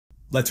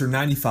Letter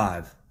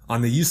 95,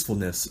 on the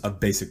usefulness of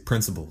basic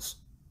principles.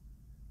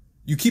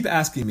 You keep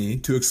asking me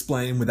to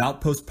explain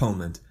without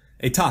postponement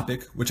a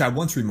topic which I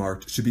once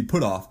remarked should be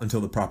put off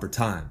until the proper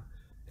time,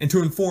 and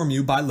to inform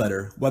you by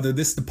letter whether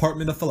this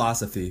department of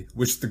philosophy,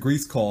 which the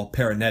Greeks call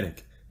paraenetic,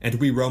 and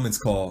we Romans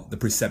call the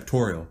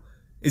preceptorial,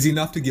 is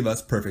enough to give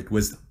us perfect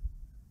wisdom.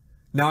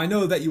 Now I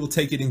know that you will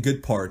take it in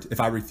good part if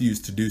I refuse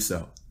to do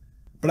so,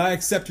 but I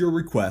accept your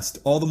request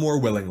all the more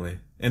willingly,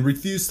 and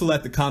refuse to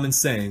let the common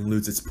saying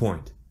lose its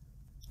point.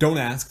 Don't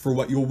ask for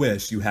what you'll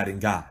wish you had in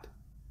God.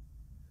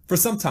 For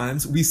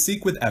sometimes we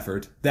seek with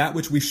effort that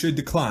which we should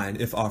decline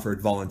if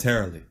offered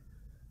voluntarily.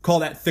 Call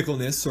that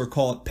fickleness or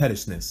call it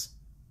pettishness.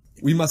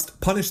 We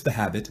must punish the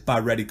habit by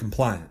ready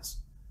compliance.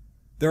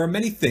 There are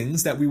many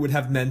things that we would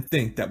have men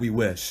think that we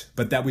wish,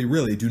 but that we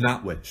really do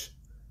not wish.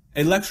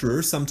 A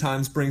lecturer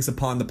sometimes brings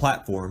upon the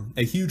platform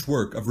a huge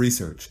work of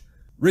research,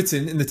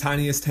 written in the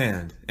tiniest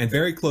hand and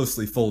very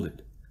closely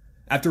folded.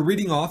 After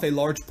reading off a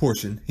large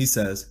portion, he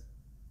says,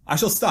 "I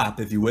shall stop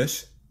if you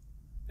wish."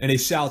 And a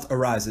shout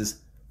arises,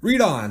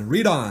 "Read on,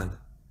 read on,"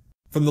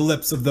 from the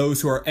lips of those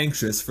who are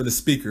anxious for the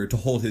speaker to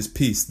hold his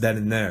peace then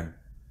and there.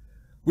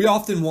 We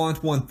often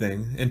want one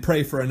thing and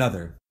pray for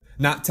another,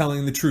 not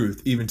telling the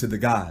truth even to the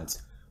gods,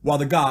 while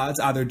the gods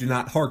either do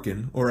not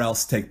hearken or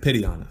else take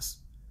pity on us.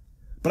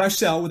 But I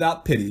shall,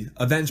 without pity,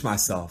 avenge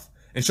myself,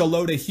 and shall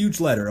load a huge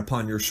letter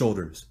upon your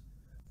shoulders.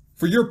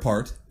 For your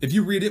part, if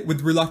you read it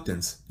with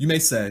reluctance, you may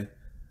say,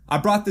 "I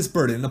brought this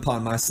burden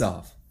upon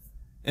myself,"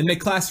 and may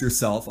class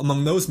yourself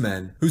among those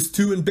men whose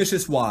too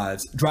ambitious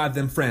wives drive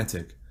them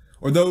frantic,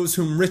 or those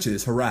whom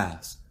riches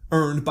harass,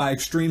 earned by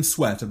extreme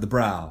sweat of the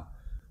brow,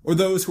 or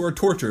those who are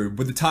tortured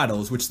with the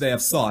titles which they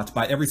have sought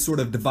by every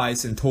sort of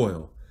device and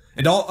toil,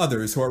 and all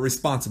others who are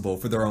responsible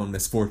for their own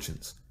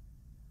misfortunes.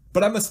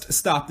 But I must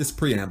stop this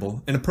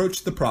preamble and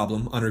approach the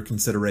problem under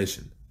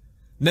consideration.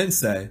 Men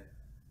say,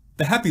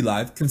 the happy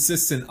life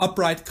consists in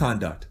upright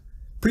conduct.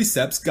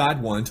 Precepts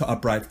guide one to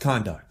upright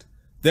conduct.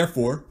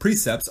 Therefore,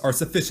 precepts are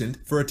sufficient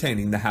for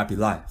attaining the happy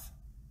life.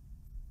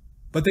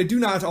 But they do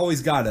not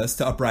always guide us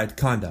to upright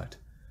conduct.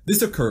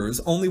 This occurs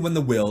only when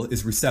the will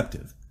is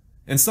receptive,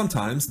 and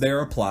sometimes they are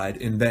applied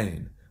in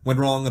vain, when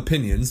wrong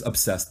opinions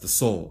obsess the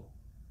soul.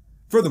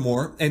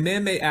 Furthermore, a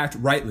man may act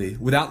rightly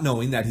without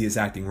knowing that he is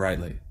acting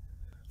rightly.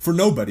 For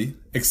nobody,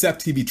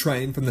 except he be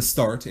trained from the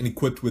start and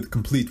equipped with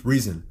complete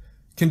reason,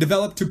 can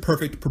develop to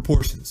perfect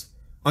proportions,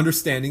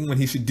 understanding when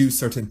he should do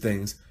certain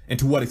things, and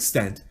to what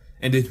extent,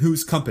 and in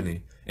whose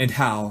company, and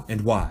how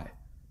and why.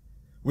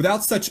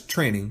 Without such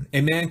training,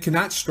 a man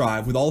cannot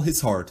strive with all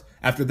his heart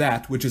after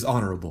that which is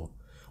honorable,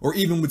 or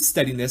even with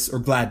steadiness or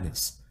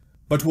gladness,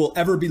 but will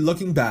ever be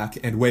looking back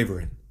and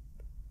wavering.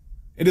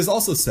 It is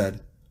also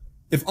said,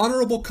 if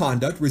honorable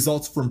conduct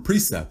results from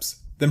precepts,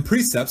 then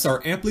precepts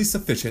are amply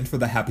sufficient for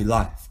the happy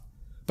life.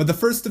 But the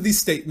first of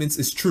these statements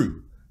is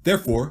true,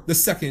 therefore the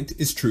second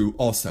is true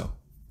also.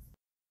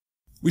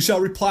 We shall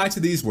reply to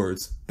these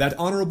words, that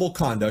honorable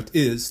conduct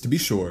is, to be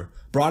sure,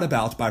 brought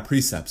about by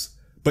precepts,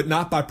 but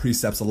not by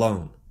precepts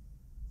alone.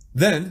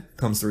 Then,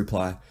 comes the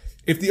reply,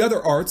 if the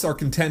other arts are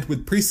content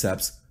with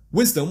precepts,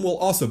 wisdom will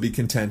also be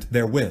content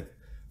therewith,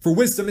 for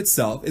wisdom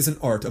itself is an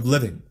art of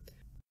living.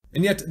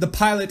 And yet the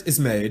pilot is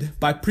made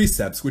by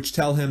precepts which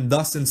tell him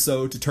thus and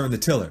so to turn the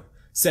tiller,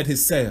 set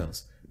his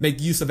sails,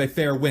 make use of a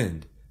fair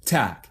wind,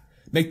 tack,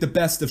 make the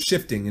best of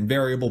shifting and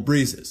variable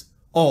breezes,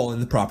 all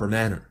in the proper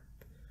manner.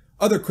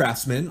 Other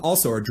craftsmen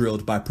also are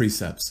drilled by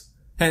precepts.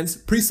 Hence,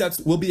 precepts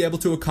will be able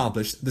to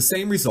accomplish the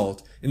same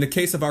result in the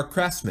case of our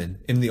craftsmen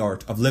in the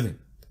art of living.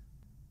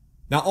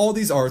 Now all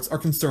these arts are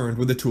concerned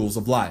with the tools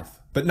of life,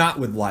 but not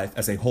with life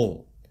as a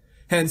whole.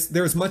 Hence,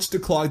 there is much to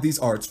clog these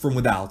arts from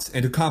without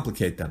and to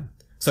complicate them,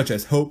 such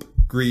as hope,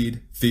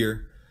 greed,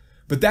 fear.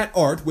 But that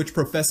art which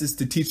professes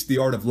to teach the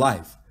art of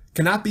life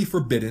cannot be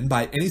forbidden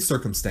by any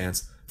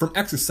circumstance from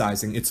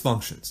exercising its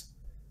functions,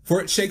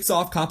 for it shakes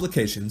off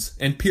complications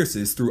and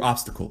pierces through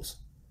obstacles.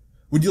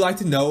 Would you like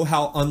to know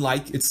how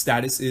unlike its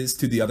status is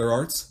to the other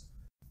arts?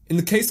 In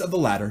the case of the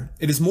latter,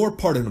 it is more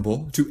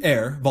pardonable to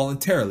err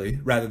voluntarily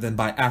rather than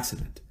by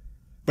accident.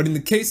 But in the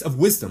case of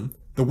wisdom,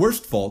 the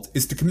worst fault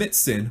is to commit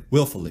sin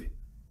willfully.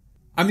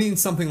 I mean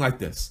something like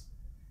this.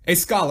 A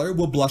scholar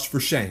will blush for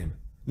shame,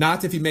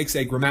 not if he makes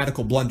a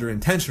grammatical blunder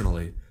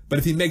intentionally, but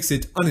if he makes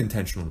it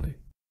unintentionally.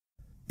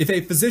 If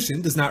a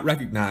physician does not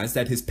recognize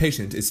that his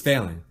patient is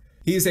failing,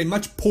 he is a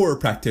much poorer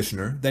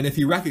practitioner than if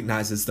he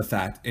recognizes the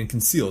fact and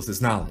conceals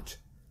his knowledge.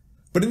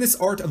 But in this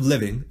art of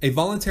living, a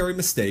voluntary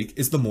mistake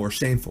is the more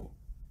shameful.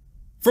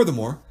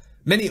 Furthermore,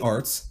 many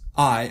arts,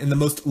 aye, and the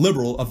most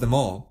liberal of them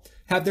all,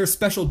 have their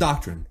special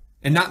doctrine,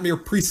 and not mere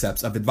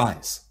precepts of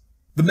advice.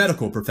 The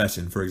medical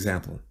profession, for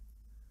example.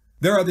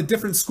 There are the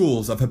different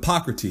schools of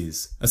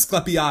Hippocrates,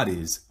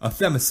 Asclepiades, of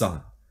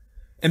Themison.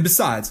 And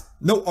besides,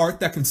 no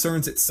art that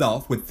concerns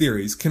itself with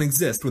theories can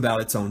exist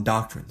without its own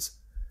doctrines.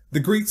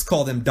 The Greeks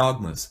call them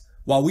dogmas,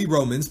 while we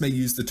Romans may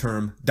use the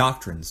term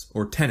doctrines,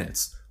 or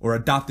tenets, or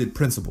adopted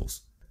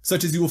principles,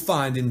 such as you will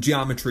find in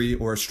geometry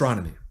or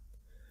astronomy.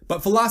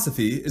 But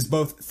philosophy is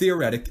both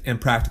theoretic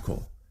and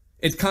practical.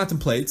 It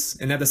contemplates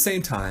and at the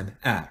same time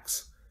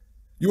acts.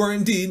 You are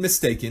indeed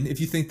mistaken if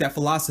you think that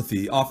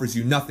philosophy offers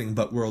you nothing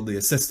but worldly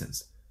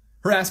assistance.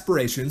 Her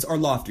aspirations are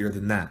loftier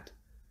than that.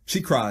 She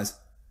cries,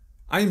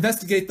 I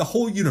investigate the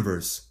whole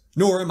universe,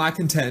 nor am I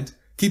content,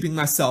 keeping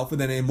myself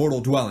within a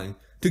mortal dwelling,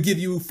 to give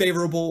you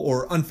favorable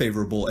or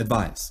unfavorable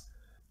advice.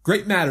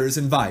 Great matters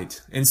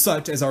invite, and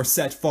such as are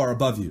set far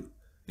above you.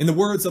 In the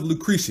words of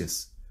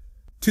Lucilius,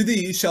 to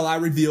thee shall I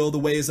reveal the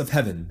ways of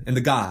heaven and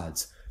the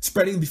gods,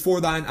 spreading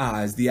before thine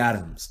eyes the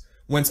atoms,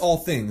 whence all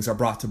things are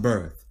brought to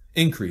birth,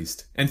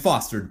 increased, and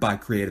fostered by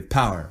creative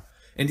power,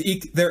 and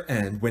eke their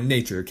end when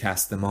nature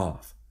casts them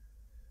off.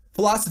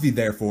 Philosophy,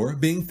 therefore,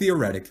 being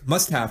theoretic,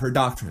 must have her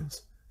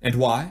doctrines. And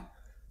why?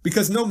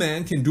 Because no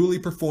man can duly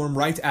perform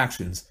right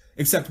actions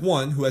except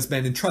one who has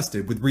been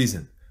entrusted with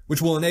reason,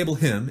 which will enable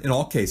him, in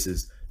all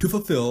cases, to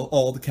fulfill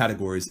all the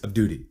categories of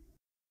duty.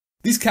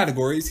 These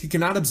categories he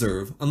cannot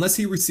observe unless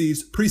he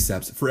receives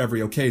precepts for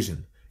every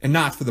occasion, and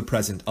not for the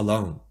present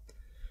alone.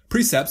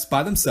 Precepts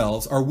by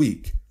themselves are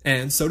weak,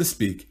 and, so to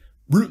speak,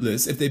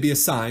 rootless if they be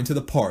assigned to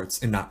the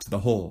parts and not to the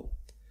whole.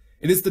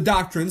 It is the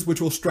doctrines which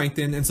will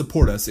strengthen and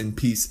support us in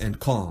peace and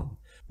calm,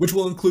 which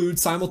will include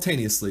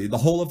simultaneously the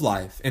whole of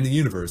life and the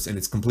universe in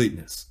its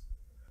completeness.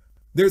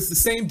 There is the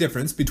same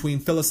difference between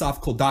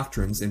philosophical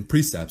doctrines and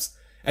precepts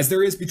as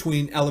there is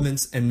between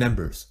elements and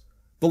members.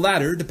 The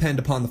latter depend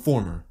upon the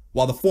former,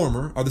 while the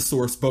former are the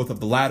source both of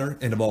the latter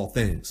and of all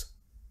things.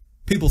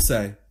 People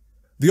say,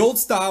 the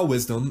old-style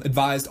wisdom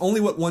advised only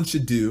what one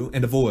should do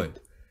and avoid,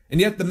 and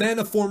yet the men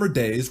of former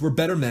days were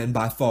better men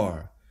by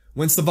far.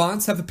 When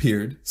savants have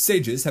appeared,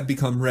 sages have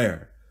become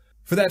rare,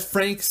 for that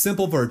frank,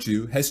 simple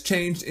virtue has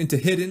changed into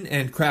hidden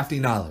and crafty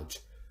knowledge.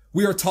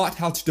 We are taught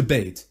how to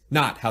debate,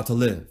 not how to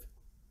live.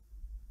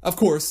 Of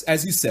course,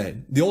 as you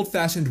said, the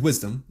old-fashioned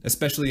wisdom,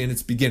 especially in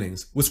its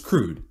beginnings, was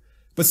crude,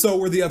 but so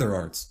were the other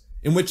arts,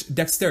 in which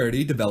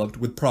dexterity developed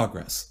with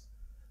progress.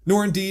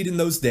 Nor indeed in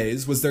those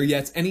days was there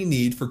yet any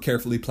need for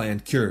carefully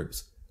planned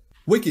cures.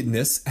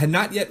 Wickedness had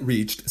not yet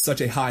reached such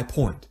a high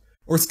point,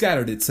 or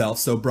scattered itself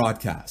so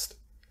broadcast.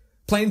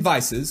 Plain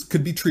vices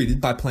could be treated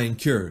by plain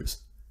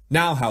cures.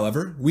 Now,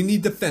 however, we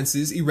need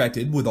defenses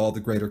erected with all the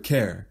greater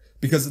care,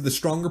 because of the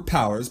stronger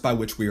powers by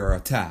which we are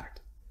attacked.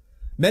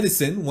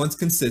 Medicine once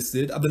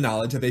consisted of the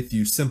knowledge of a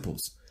few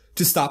simples,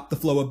 to stop the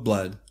flow of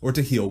blood or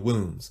to heal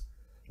wounds.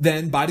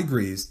 Then, by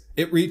degrees,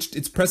 it reached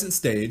its present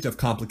stage of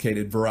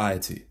complicated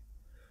variety.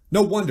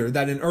 No wonder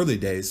that in early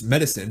days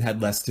medicine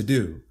had less to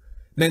do.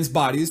 Men's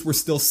bodies were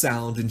still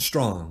sound and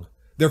strong.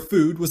 Their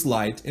food was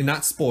light and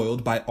not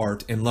spoiled by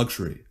art and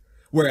luxury.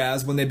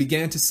 Whereas when they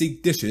began to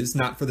seek dishes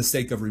not for the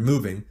sake of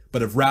removing,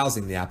 but of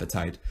rousing the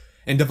appetite,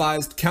 and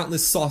devised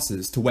countless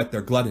sauces to whet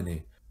their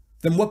gluttony,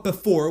 then what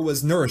before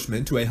was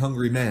nourishment to a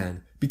hungry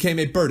man became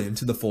a burden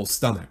to the full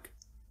stomach.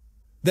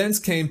 Thence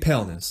came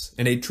paleness,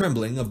 and a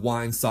trembling of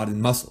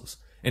wine-sodden muscles,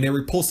 and a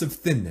repulsive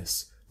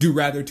thinness, due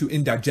rather to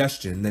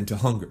indigestion than to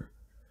hunger.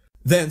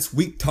 Thence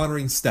weak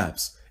tottering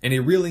steps, and a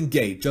reeling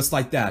gait just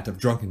like that of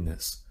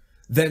drunkenness.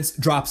 Thence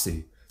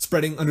dropsy,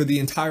 spreading under the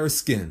entire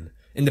skin,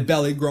 and the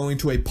belly growing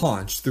to a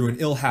paunch through an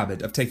ill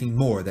habit of taking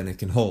more than it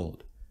can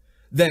hold.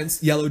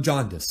 Thence yellow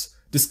jaundice,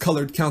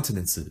 discolored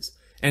countenances,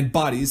 and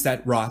bodies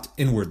that rot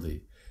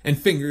inwardly, and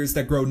fingers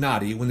that grow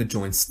knotty when the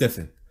joints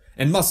stiffen,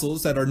 and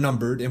muscles that are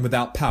numbered and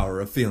without power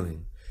of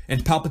feeling,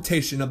 and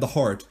palpitation of the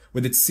heart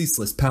with its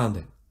ceaseless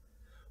pounding.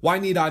 Why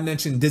need I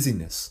mention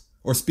dizziness,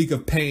 or speak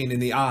of pain in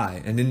the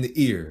eye and in the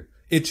ear,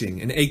 itching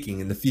and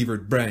aching in the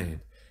fevered brain,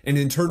 and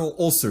internal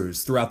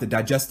ulcers throughout the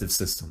digestive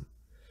system?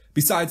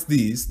 Besides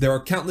these, there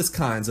are countless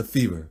kinds of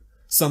fever,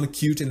 some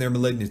acute in their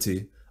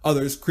malignity,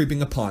 others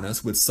creeping upon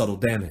us with subtle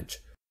damage,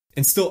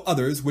 and still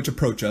others which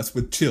approach us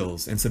with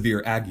chills and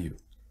severe ague.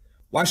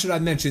 Why should I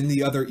mention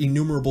the other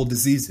innumerable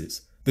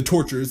diseases, the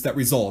tortures that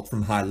result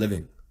from high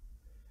living?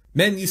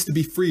 Men used to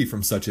be free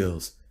from such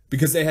ills,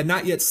 because they had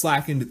not yet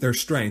slackened their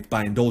strength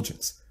by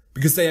indulgence,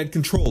 because they had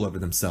control over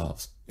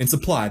themselves, and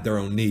supplied their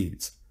own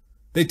needs.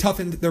 They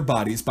toughened their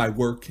bodies by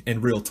work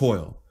and real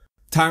toil,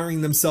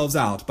 tiring themselves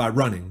out by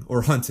running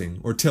or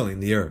hunting or tilling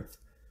the earth.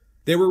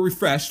 They were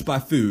refreshed by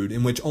food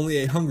in which only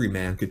a hungry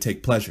man could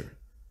take pleasure.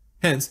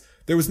 Hence,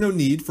 there was no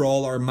need for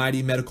all our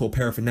mighty medical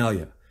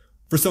paraphernalia,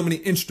 for so many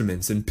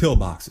instruments and pill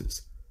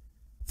boxes.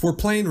 For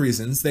plain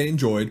reasons, they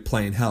enjoyed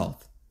plain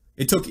health.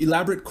 It took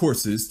elaborate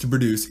courses to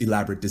produce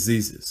elaborate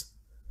diseases.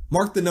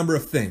 Mark the number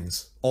of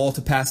things, all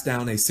to pass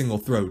down a single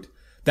throat,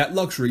 that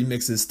luxury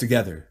mixes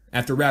together,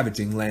 after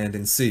ravaging land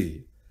and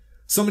sea.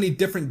 So many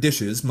different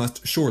dishes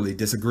must surely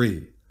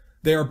disagree.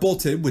 They are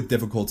bolted with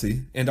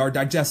difficulty, and are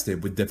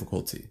digested with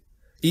difficulty,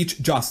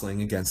 each jostling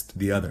against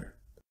the other.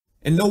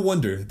 And no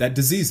wonder that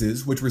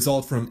diseases which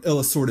result from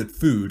ill-assorted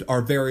food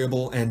are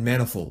variable and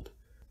manifold.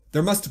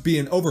 There must be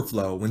an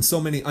overflow when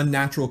so many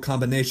unnatural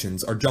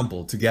combinations are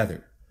jumbled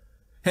together.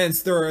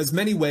 Hence there are as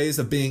many ways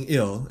of being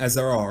ill as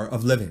there are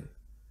of living.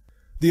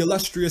 The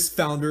illustrious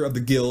founder of the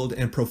guild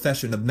and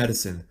profession of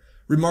medicine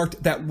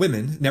remarked that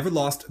women never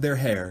lost their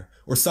hair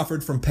or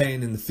suffered from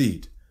pain in the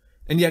feet,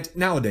 and yet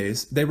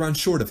nowadays they run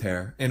short of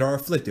hair and are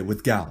afflicted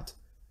with gout.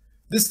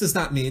 This does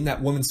not mean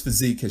that woman's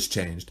physique has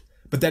changed,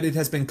 but that it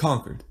has been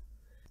conquered.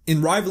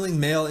 In rivaling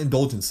male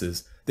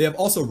indulgences, they have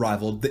also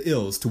rivaled the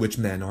ills to which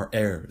men are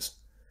heirs.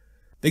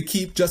 They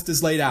keep just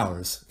as late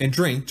hours, and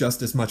drink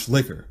just as much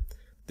liquor.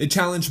 They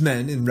challenge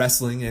men in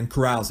wrestling and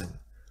carousing.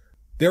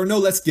 They are no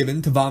less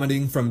given to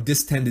vomiting from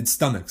distended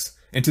stomachs,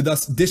 and to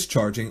thus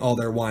discharging all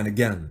their wine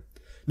again.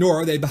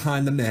 Nor are they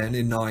behind the men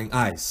in gnawing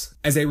ice,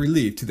 as a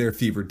relief to their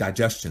fevered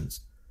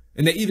digestions.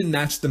 And they even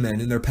match the men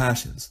in their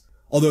passions,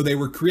 although they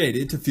were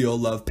created to feel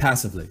love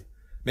passively.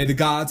 May the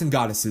gods and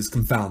goddesses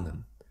confound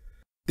them.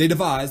 They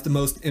devise the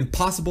most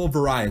impossible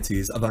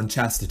varieties of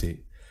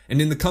unchastity,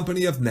 and in the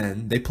company of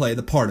men they play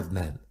the part of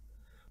men.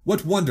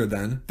 What wonder,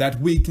 then, that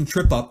we can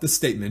trip up the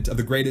statement of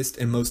the greatest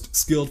and most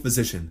skilled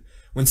physician,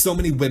 when so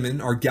many women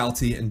are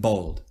gouty and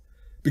bold.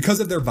 Because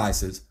of their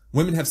vices,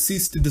 women have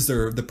ceased to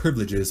deserve the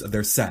privileges of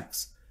their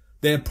sex.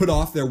 They have put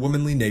off their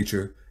womanly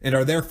nature, and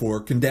are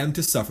therefore condemned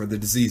to suffer the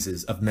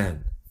diseases of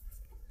men.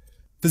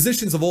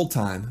 Physicians of old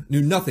time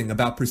knew nothing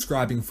about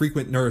prescribing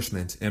frequent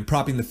nourishment and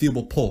propping the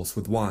feeble pulse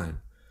with wine.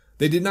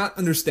 They did not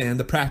understand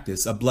the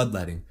practice of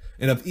bloodletting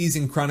and of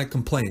easing chronic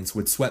complaints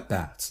with sweat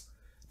baths.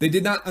 They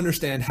did not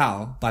understand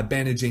how, by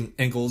bandaging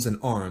ankles and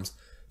arms,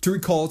 to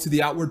recall to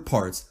the outward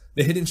parts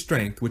the hidden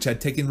strength which had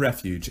taken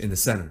refuge in the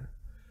center.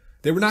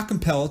 They were not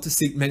compelled to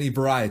seek many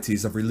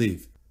varieties of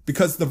relief,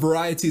 because the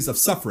varieties of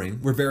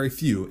suffering were very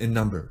few in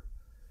number.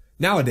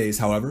 Nowadays,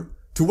 however,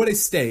 to what a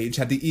stage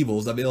have the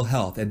evils of ill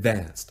health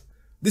advanced!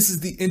 This is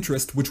the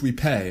interest which we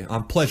pay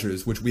on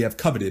pleasures which we have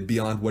coveted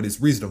beyond what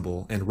is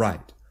reasonable and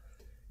right.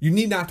 You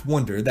need not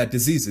wonder that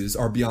diseases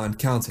are beyond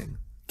counting.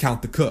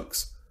 Count the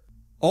cooks.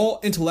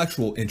 All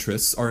intellectual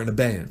interests are in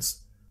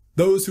abeyance.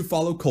 Those who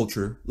follow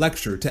culture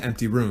lecture to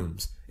empty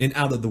rooms, in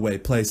out-of-the-way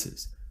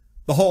places.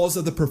 The halls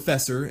of the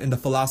professor and the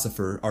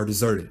philosopher are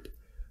deserted.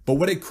 But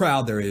what a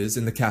crowd there is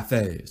in the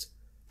cafes!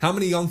 How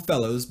many young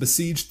fellows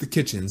besiege the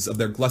kitchens of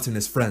their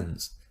gluttonous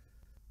friends!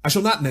 I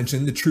shall not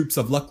mention the troops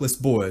of luckless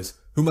boys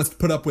who must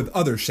put up with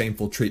other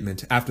shameful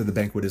treatment after the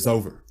banquet is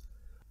over.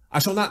 I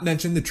shall not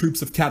mention the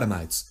troops of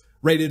catamites,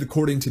 rated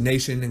according to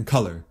nation and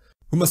color,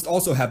 who must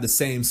also have the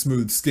same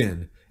smooth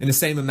skin, and the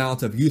same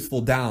amount of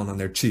youthful down on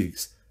their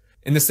cheeks,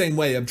 and the same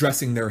way of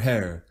dressing their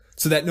hair,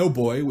 so that no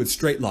boy with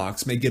straight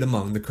locks may get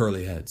among the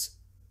curly heads.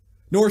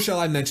 Nor shall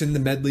I mention the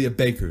medley of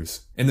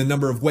bakers, and the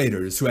number of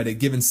waiters who at a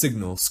given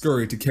signal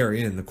scurry to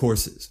carry in the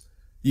courses.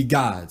 Ye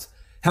gods,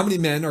 how many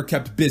men are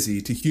kept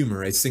busy to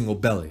humor a single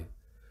belly?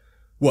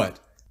 What?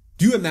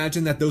 Do you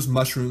imagine that those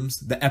mushrooms,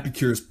 the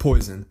epicure's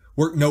poison,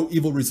 work no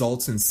evil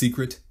results in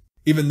secret,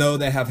 even though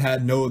they have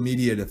had no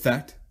immediate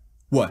effect?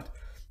 What?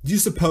 Do you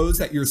suppose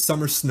that your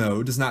summer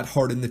snow does not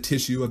harden the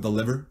tissue of the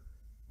liver?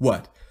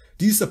 What?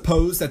 Do you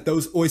suppose that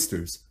those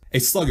oysters, a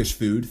sluggish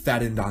food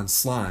fattened on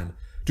slime,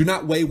 do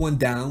not weigh one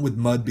down with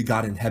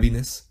mud-begotten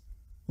heaviness?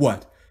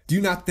 What? Do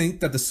you not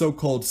think that the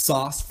so-called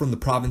sauce from the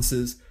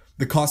provinces,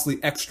 the costly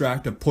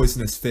extract of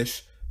poisonous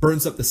fish,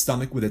 burns up the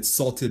stomach with its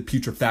salted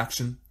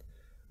putrefaction?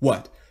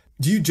 What?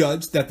 Do you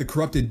judge that the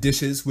corrupted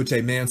dishes which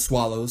a man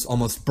swallows,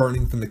 almost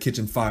burning from the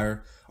kitchen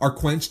fire, are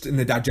quenched in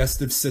the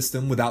digestive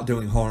system without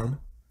doing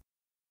harm?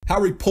 How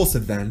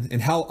repulsive, then,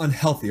 and how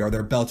unhealthy are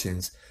their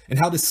belchings, and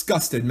how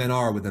disgusted men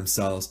are with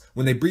themselves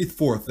when they breathe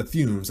forth the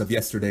fumes of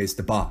yesterday's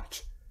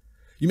debauch.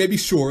 You may be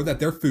sure that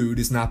their food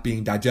is not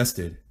being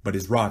digested, but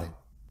is rotting.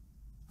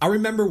 I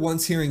remember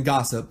once hearing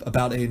gossip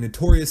about a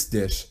notorious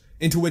dish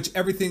into which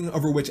everything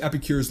over which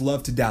epicures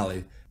love to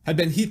dally had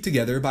been heaped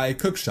together by a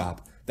cook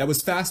shop that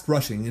was fast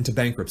rushing into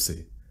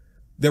bankruptcy.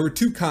 There were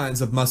two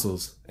kinds of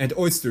mussels, and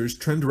oysters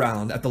trimmed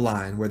round at the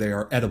line where they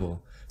are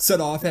edible, set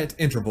off at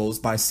intervals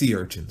by sea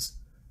urchins.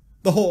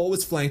 The whole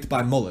was flanked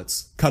by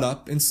mullets, cut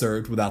up and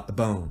served without the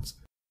bones.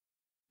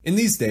 In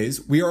these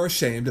days we are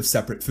ashamed of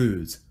separate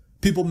foods.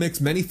 People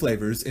mix many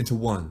flavors into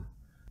one.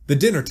 The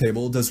dinner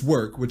table does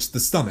work which the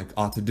stomach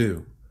ought to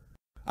do.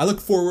 I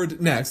look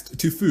forward next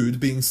to food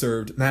being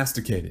served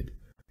masticated.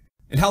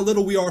 And how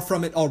little we are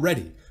from it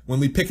already, when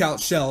we pick out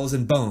shells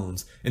and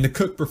bones, and the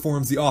cook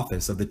performs the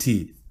office of the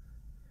teeth.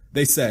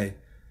 They say,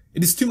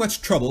 "It is too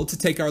much trouble to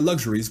take our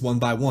luxuries one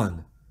by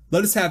one.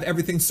 Let us have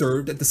everything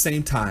served at the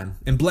same time,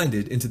 and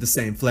blended into the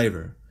same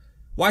flavor.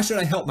 Why should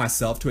I help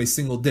myself to a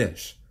single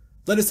dish?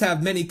 Let us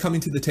have many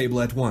coming to the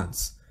table at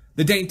once.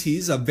 The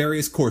dainties of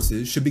various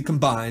courses should be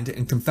combined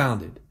and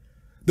confounded.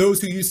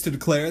 Those who used to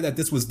declare that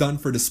this was done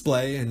for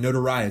display and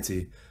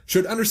notoriety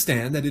should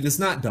understand that it is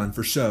not done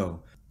for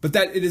show, but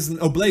that it is an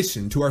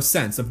oblation to our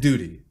sense of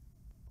duty.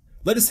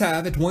 Let us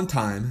have at one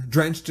time,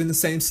 drenched in the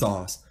same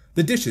sauce,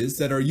 the dishes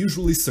that are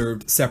usually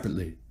served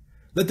separately.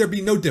 Let there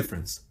be no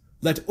difference.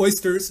 Let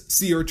oysters,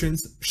 sea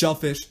urchins,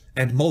 shellfish,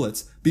 and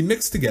mullets be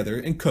mixed together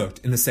and cooked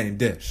in the same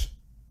dish."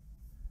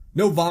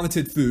 No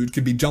vomited food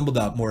could be jumbled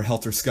up more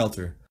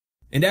helter-skelter,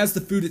 and as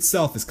the food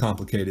itself is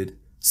complicated,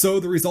 so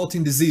the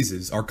resulting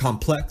diseases are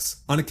complex,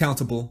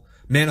 unaccountable,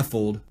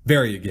 manifold,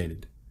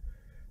 variegated.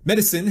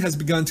 Medicine has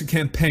begun to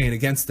campaign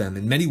against them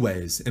in many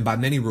ways and by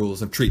many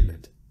rules of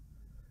treatment.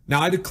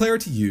 Now I declare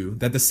to you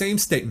that the same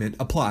statement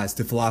applies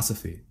to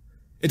philosophy.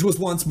 It was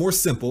once more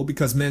simple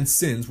because men's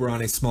sins were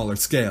on a smaller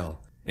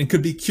scale, and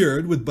could be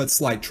cured with but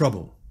slight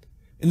trouble.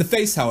 In the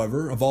face,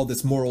 however, of all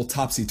this moral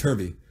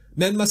topsy-turvy,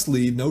 men must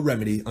leave no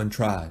remedy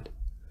untried.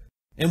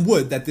 And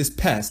would that this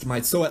pest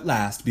might so at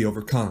last be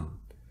overcome.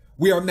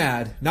 We are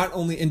mad, not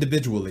only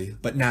individually,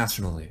 but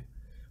nationally.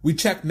 We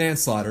check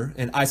manslaughter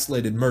and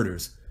isolated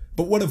murders,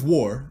 but what of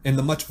war and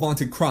the much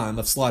vaunted crime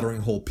of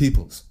slaughtering whole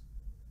peoples?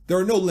 There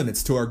are no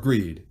limits to our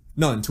greed,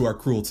 none to our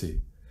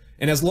cruelty.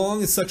 And as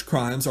long as such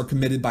crimes are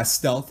committed by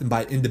stealth and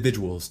by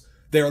individuals,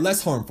 they are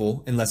less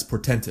harmful and less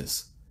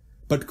portentous.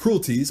 But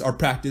cruelties are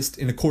practiced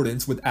in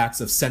accordance with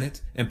acts of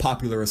Senate and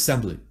popular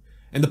assembly,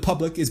 and the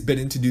public is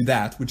bidden to do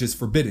that which is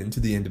forbidden to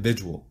the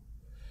individual.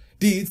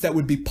 Deeds that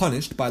would be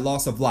punished by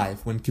loss of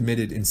life when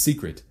committed in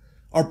secret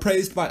are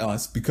praised by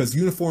us because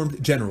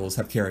uniformed generals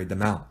have carried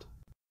them out.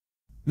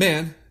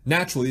 Man,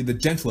 naturally the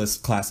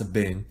gentlest class of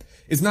being,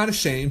 is not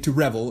ashamed to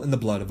revel in the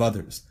blood of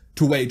others,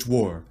 to wage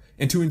war,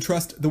 and to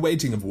entrust the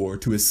waging of war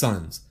to his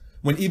sons,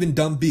 when even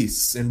dumb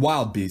beasts and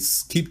wild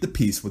beasts keep the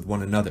peace with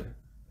one another.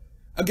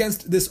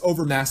 Against this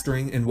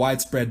overmastering and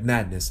widespread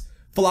madness,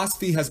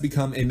 philosophy has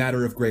become a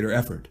matter of greater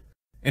effort,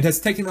 and has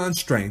taken on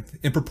strength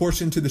in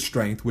proportion to the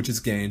strength which is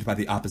gained by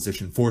the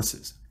opposition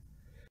forces.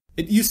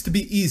 It used to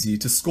be easy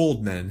to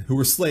scold men who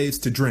were slaves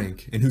to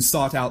drink and who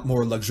sought out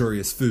more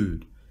luxurious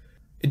food.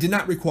 It did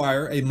not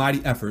require a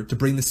mighty effort to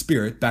bring the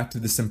spirit back to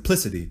the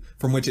simplicity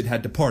from which it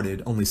had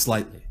departed only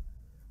slightly.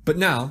 But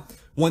now,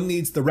 one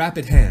needs the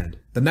rapid hand,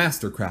 the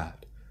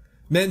mastercraft.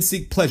 Men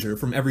seek pleasure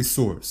from every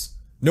source.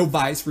 No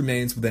vice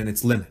remains within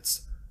its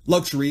limits.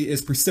 Luxury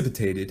is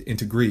precipitated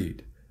into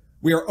greed.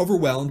 We are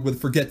overwhelmed with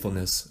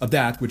forgetfulness of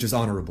that which is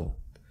honorable.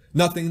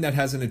 Nothing that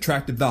has an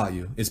attractive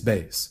value is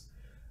base.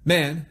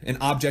 Man, an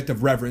object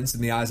of reverence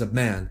in the eyes of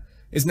man,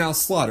 is now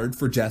slaughtered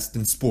for jest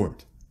and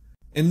sport.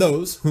 And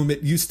those whom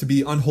it used to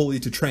be unholy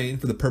to train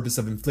for the purpose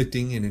of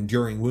inflicting and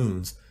enduring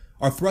wounds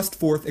are thrust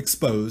forth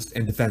exposed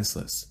and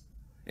defenseless.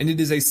 And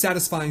it is a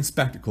satisfying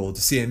spectacle to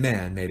see a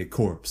man made a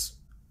corpse.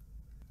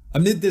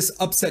 Amid this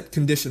upset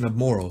condition of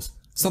morals,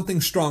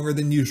 something stronger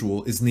than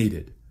usual is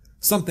needed,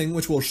 something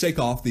which will shake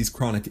off these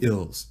chronic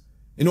ills.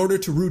 In order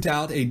to root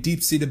out a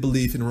deep-seated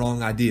belief in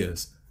wrong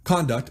ideas,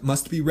 conduct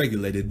must be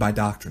regulated by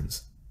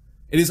doctrines.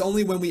 It is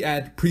only when we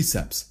add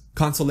precepts,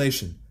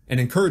 consolation, and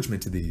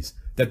encouragement to these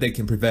that they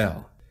can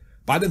prevail.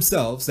 By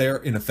themselves they are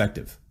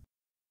ineffective.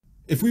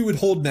 If we would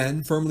hold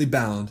men firmly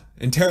bound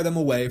and tear them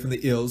away from the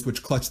ills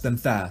which clutch them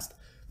fast,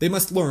 they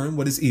must learn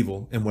what is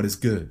evil and what is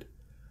good.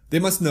 They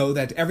must know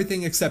that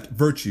everything except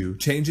virtue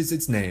changes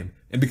its name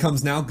and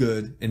becomes now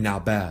good and now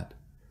bad.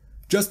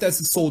 Just as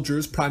the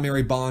soldier's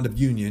primary bond of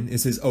union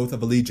is his oath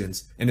of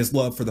allegiance and his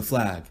love for the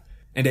flag,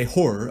 and a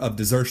horror of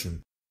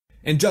desertion,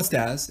 and just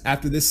as,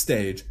 after this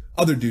stage,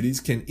 other duties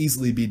can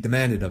easily be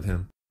demanded of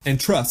him, and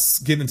trusts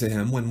given to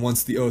him when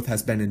once the oath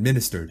has been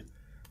administered,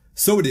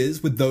 so it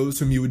is with those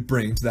whom you would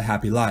bring to the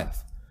happy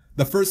life.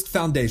 The first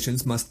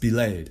foundations must be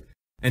laid,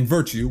 and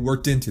virtue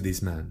worked into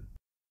these men.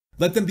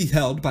 Let them be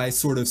held by a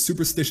sort of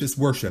superstitious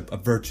worship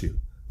of virtue.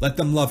 Let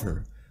them love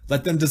her.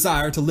 Let them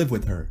desire to live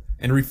with her,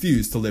 and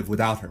refuse to live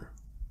without her.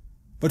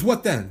 But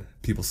what then,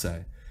 people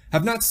say?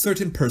 Have not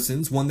certain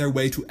persons won their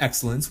way to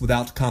excellence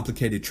without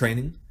complicated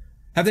training?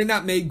 Have they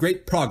not made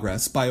great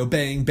progress by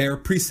obeying bare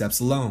precepts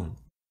alone?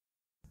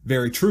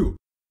 Very true,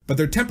 but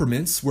their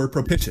temperaments were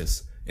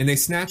propitious, and they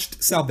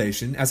snatched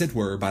salvation, as it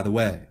were, by the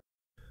way.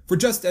 For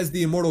just as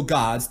the immortal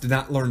gods did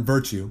not learn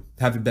virtue,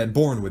 having been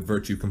born with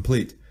virtue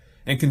complete,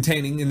 and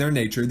containing in their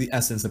nature the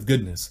essence of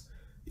goodness,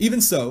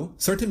 even so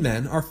certain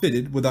men are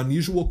fitted with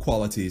unusual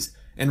qualities,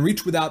 and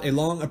reach without a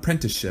long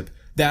apprenticeship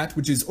that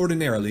which is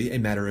ordinarily a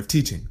matter of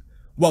teaching,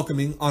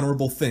 welcoming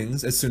honorable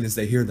things as soon as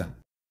they hear them.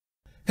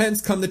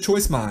 Hence come the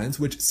choice minds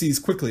which seize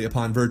quickly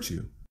upon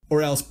virtue,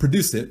 or else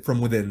produce it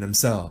from within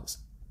themselves.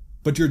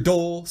 But your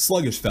dull,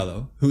 sluggish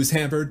fellow, who is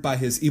hampered by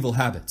his evil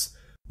habits,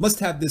 must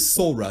have this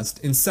soul rust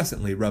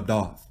incessantly rubbed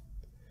off.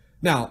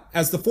 Now,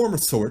 as the former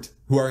sort,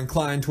 who are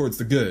inclined towards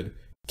the good,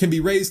 can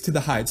be raised to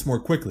the heights more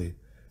quickly,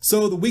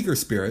 so the weaker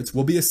spirits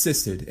will be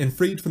assisted and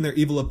freed from their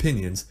evil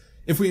opinions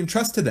if we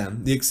entrust to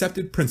them the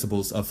accepted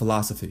principles of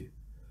philosophy.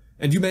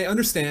 And you may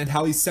understand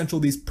how essential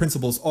these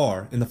principles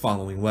are in the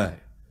following way.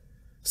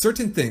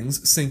 Certain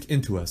things sink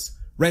into us,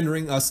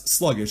 rendering us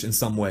sluggish in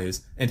some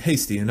ways and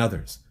hasty in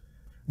others.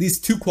 These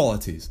two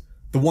qualities,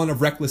 the one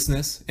of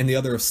recklessness and the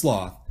other of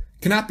sloth,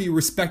 cannot be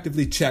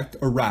respectively checked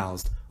or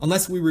roused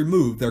unless we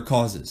remove their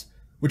causes,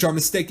 which are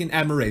mistaken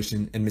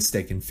admiration and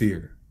mistaken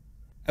fear.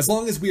 As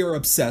long as we are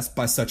obsessed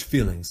by such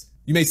feelings,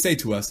 you may say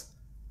to us,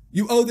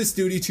 "You owe this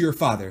duty to your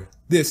father,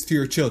 this to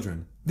your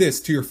children, this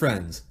to your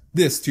friends,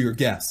 this to your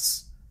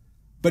guests."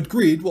 But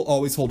greed will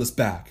always hold us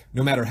back,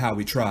 no matter how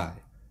we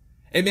try.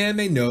 A man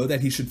may know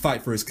that he should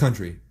fight for his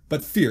country,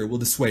 but fear will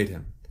dissuade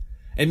him.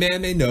 A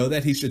man may know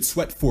that he should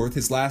sweat forth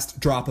his last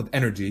drop of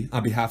energy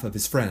on behalf of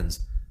his friends,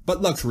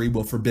 but luxury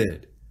will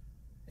forbid.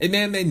 A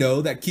man may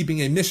know that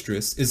keeping a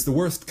mistress is the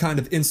worst kind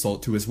of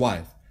insult to his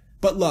wife,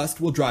 but lust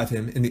will drive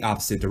him in the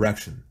opposite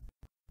direction.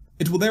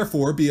 It will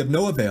therefore be of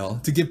no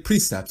avail to give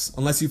precepts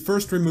unless you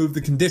first remove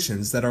the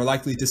conditions that are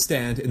likely to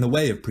stand in the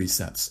way of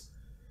precepts.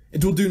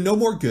 It will do no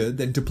more good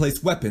than to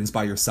place weapons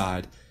by your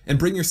side and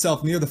bring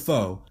yourself near the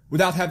foe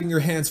without having your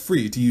hands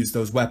free to use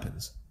those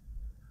weapons.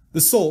 The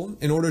soul,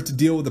 in order to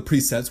deal with the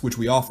precepts which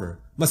we offer,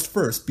 must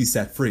first be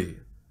set free.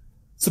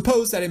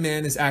 Suppose that a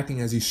man is acting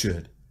as he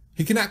should.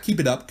 He cannot keep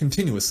it up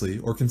continuously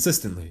or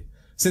consistently,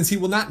 since he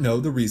will not know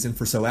the reason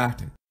for so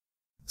acting.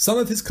 Some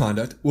of his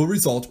conduct will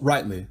result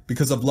rightly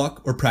because of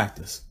luck or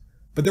practice,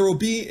 but there will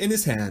be in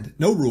his hand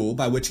no rule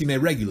by which he may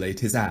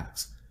regulate his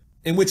acts,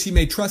 in which he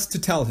may trust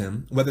to tell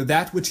him whether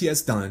that which he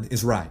has done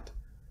is right.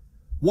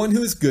 One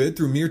who is good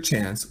through mere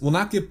chance will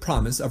not give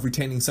promise of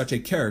retaining such a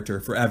character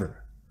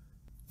forever.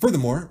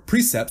 Furthermore,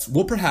 precepts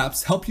will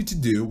perhaps help you to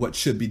do what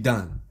should be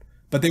done,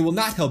 but they will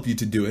not help you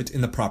to do it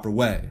in the proper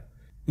way,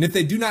 and if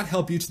they do not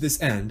help you to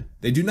this end,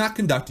 they do not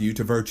conduct you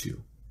to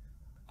virtue.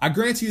 I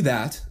grant you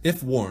that,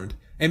 if warned,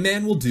 a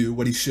man will do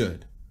what he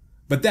should,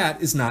 but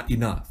that is not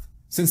enough,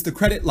 since the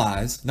credit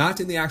lies not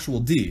in the actual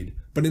deed,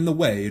 but in the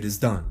way it is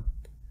done.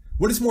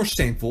 What is more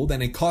shameful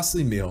than a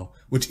costly meal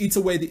which eats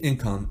away the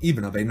income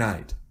even of a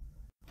night?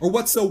 Or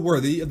what so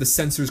worthy of the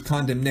censor's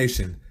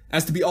condemnation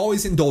as to be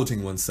always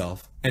indulging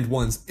oneself and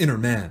one's inner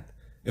man,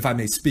 if I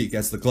may speak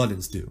as the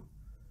gluttons do?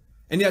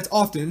 And yet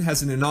often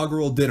has an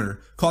inaugural dinner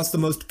cost the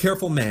most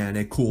careful man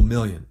a cool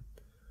million.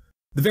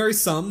 The very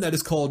sum that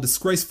is called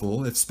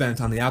disgraceful if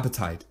spent on the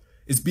appetite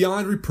is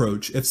beyond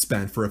reproach if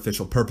spent for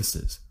official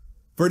purposes,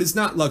 for it is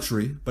not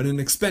luxury, but an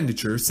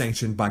expenditure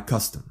sanctioned by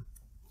custom.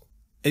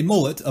 A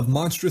mullet of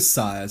monstrous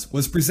size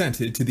was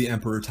presented to the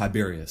Emperor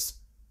Tiberius.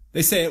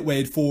 They say it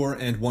weighed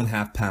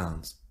 4½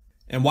 pounds,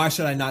 and why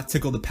should I not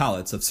tickle the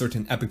palates of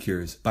certain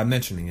epicures by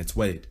mentioning its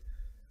weight?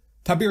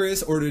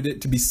 Tiberius ordered it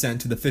to be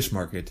sent to the fish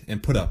market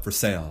and put up for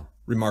sale,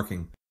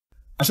 remarking,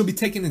 "I shall be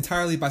taken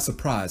entirely by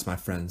surprise, my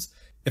friends,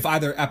 if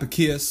either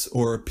Apicius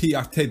or P.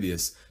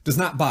 Octavius does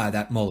not buy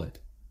that mullet."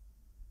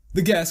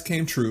 The guess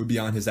came true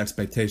beyond his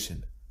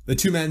expectation. The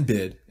two men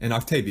bid, and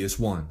Octavius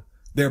won,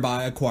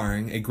 thereby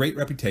acquiring a great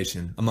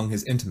reputation among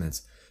his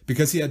intimates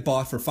because he had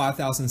bought for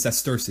 5,000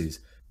 sesterces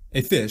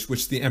a fish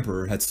which the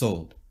emperor had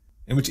sold,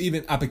 and which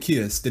even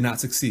Apicius did not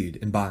succeed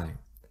in buying.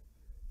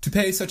 To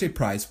pay such a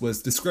price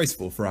was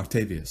disgraceful for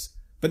Octavius,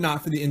 but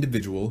not for the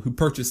individual who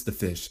purchased the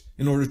fish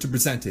in order to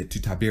present it to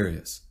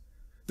Tiberius,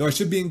 though I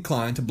should be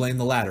inclined to blame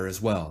the latter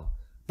as well,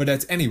 but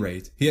at any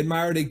rate he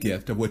admired a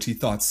gift of which he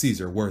thought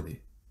Caesar worthy.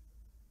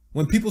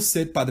 When people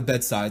sit by the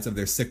bedsides of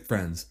their sick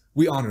friends,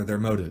 we honor their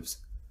motives,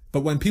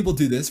 but when people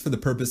do this for the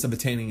purpose of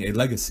attaining a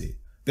legacy,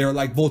 they are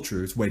like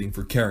vultures waiting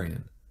for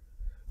carrion.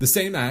 The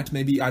same act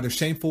may be either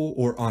shameful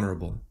or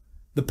honorable.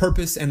 The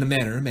purpose and the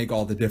manner make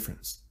all the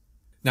difference.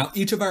 Now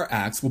each of our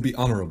acts will be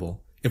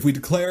honorable if we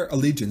declare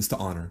allegiance to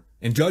honor,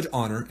 and judge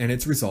honor and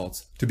its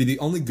results to be the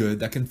only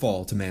good that can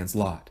fall to man's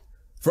lot,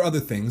 for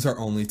other things are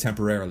only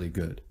temporarily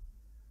good.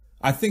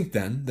 I think,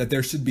 then, that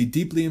there should be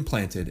deeply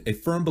implanted a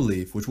firm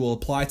belief which will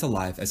apply to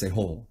life as a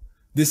whole.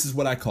 This is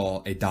what I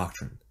call a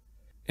doctrine.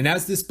 And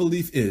as this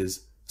belief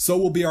is, so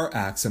will be our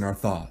acts and our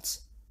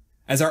thoughts.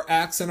 As our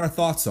acts and our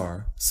thoughts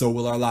are, so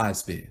will our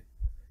lives be.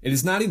 It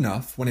is not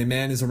enough, when a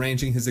man is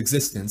arranging his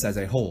existence as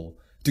a whole,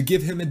 to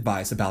give him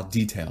advice about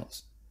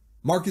details.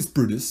 Marcus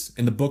Brutus,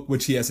 in the book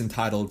which he has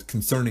entitled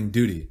Concerning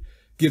Duty,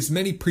 gives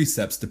many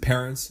precepts to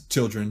parents,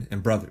 children,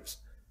 and brothers.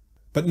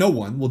 But no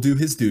one will do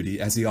his duty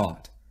as he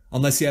ought,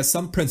 unless he has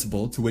some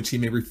principle to which he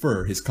may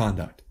refer his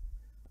conduct.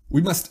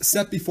 We must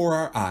set before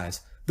our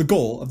eyes the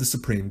goal of the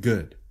supreme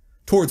good,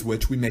 towards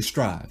which we may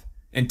strive,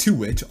 and to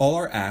which all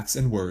our acts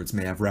and words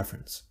may have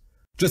reference,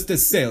 just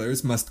as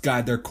sailors must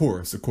guide their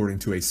course according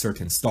to a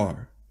certain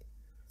star.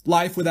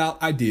 Life without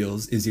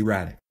ideals is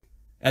erratic.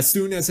 As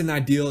soon as an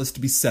ideal is to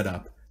be set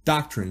up,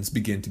 doctrines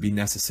begin to be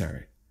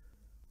necessary.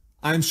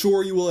 I am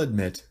sure you will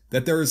admit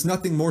that there is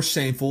nothing more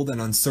shameful than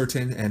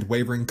uncertain and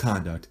wavering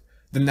conduct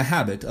than the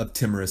habit of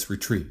timorous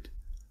retreat.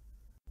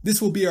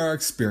 This will be our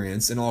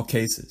experience in all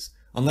cases,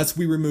 unless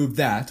we remove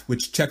that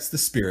which checks the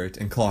spirit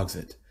and clogs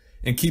it,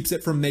 and keeps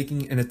it from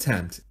making an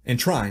attempt and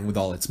trying with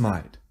all its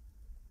might.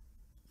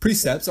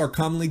 Precepts are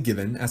commonly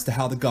given as to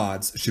how the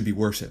gods should be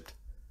worshipped,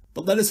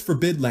 but let us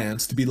forbid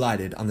lamps to be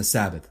lighted on the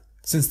Sabbath,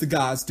 since the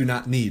gods do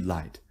not need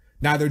light,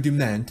 neither do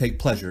men take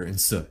pleasure in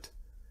soot.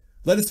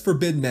 Let us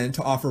forbid men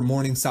to offer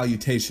morning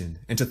salutation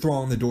and to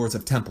throng the doors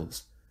of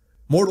temples.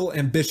 Mortal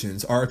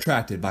ambitions are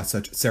attracted by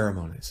such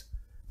ceremonies,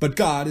 but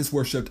God is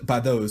worshipped by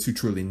those who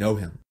truly know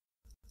him.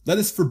 Let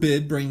us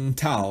forbid bringing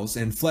towels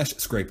and flesh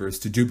scrapers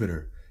to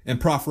Jupiter,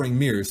 and proffering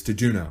mirrors to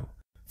Juno,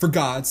 for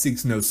God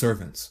seeks no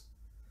servants.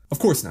 Of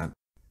course not.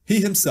 He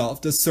himself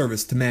does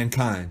service to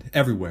mankind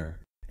everywhere,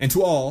 and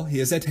to all he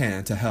is at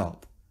hand to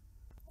help.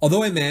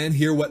 Although a man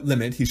hear what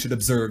limit he should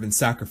observe in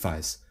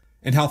sacrifice,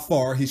 and how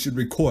far he should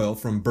recoil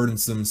from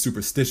burdensome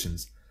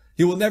superstitions,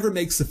 he will never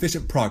make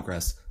sufficient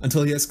progress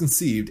until he has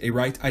conceived a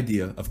right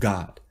idea of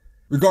God,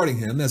 regarding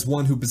him as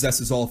one who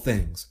possesses all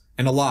things,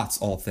 and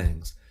allots all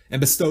things, and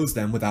bestows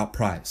them without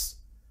price.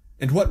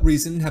 And what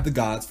reason have the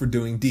gods for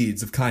doing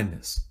deeds of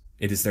kindness?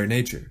 It is their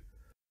nature.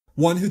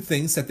 One who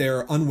thinks that they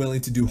are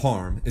unwilling to do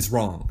harm is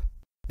wrong.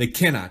 They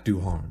cannot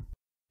do harm.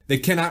 They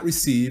cannot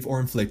receive or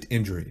inflict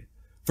injury,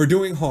 for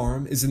doing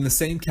harm is in the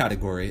same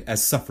category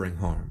as suffering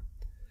harm.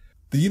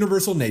 The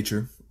universal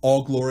nature,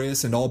 all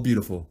glorious and all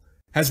beautiful,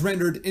 has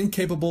rendered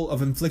incapable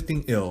of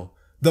inflicting ill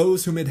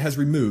those whom it has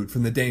removed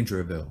from the danger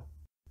of ill.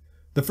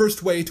 The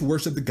first way to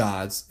worship the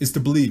gods is to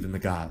believe in the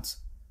gods.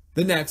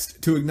 The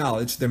next, to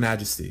acknowledge their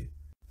majesty,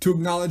 to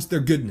acknowledge their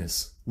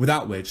goodness,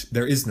 without which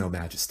there is no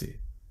majesty.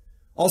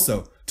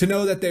 Also, to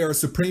know that they are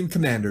supreme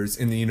commanders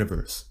in the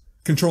universe,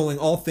 controlling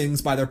all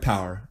things by their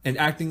power and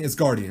acting as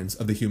guardians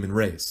of the human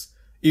race,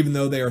 even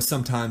though they are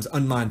sometimes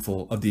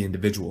unmindful of the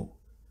individual.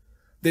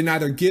 They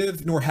neither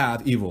give nor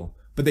have evil,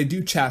 but they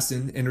do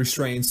chasten and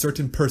restrain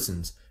certain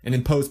persons and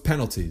impose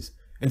penalties,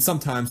 and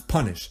sometimes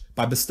punish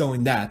by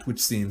bestowing that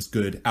which seems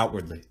good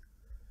outwardly.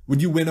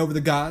 Would you win over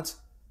the gods?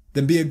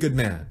 Then be a good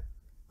man.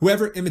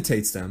 Whoever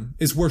imitates them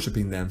is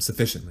worshipping them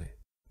sufficiently.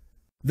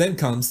 Then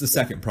comes the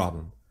second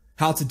problem: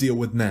 how to deal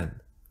with men.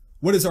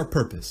 What is our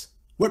purpose?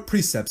 What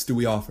precepts do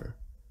we offer?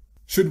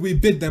 Should we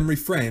bid them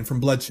refrain from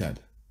bloodshed?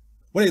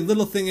 What a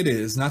little thing it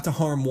is not to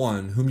harm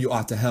one whom you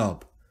ought to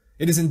help.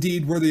 It is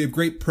indeed worthy of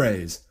great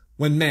praise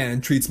when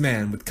man treats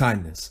man with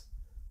kindness.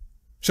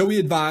 Shall we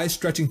advise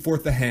stretching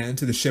forth the hand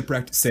to the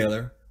shipwrecked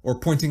sailor, or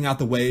pointing out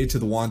the way to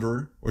the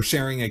wanderer, or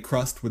sharing a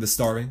crust with the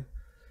starving?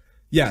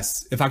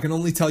 Yes, if I can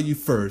only tell you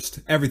first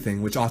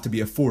everything which ought to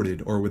be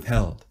afforded or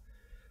withheld.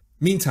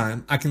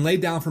 Meantime, I can lay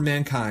down for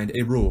mankind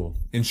a rule,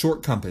 in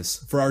short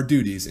compass, for our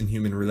duties in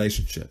human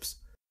relationships.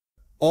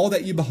 All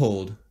that you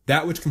behold,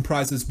 that which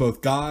comprises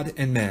both God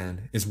and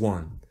man, is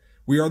one.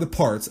 We are the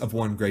parts of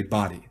one great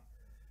body.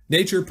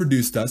 Nature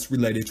produced us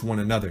related to one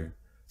another,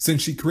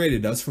 since she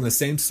created us from the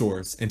same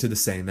source and to the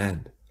same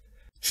end.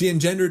 She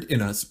engendered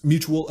in us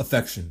mutual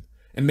affection,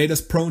 and made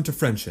us prone to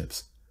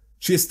friendships.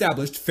 She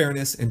established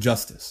fairness and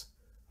justice.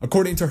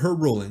 According to her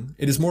ruling,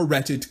 it is more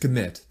wretched to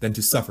commit than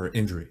to suffer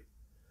injury.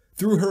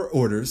 Through her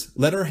orders,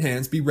 let our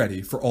hands be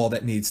ready for all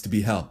that needs to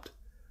be helped.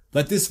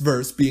 Let this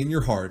verse be in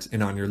your heart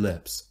and on your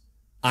lips.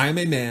 I am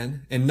a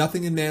man, and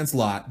nothing in man's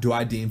lot do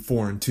I deem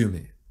foreign to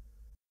me.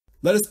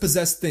 Let us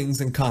possess things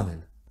in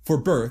common, for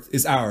birth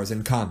is ours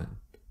in common.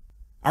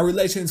 Our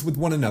relations with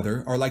one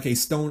another are like a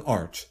stone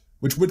arch,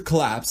 which would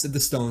collapse if the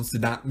stones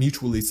did not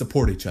mutually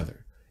support each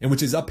other, and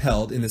which is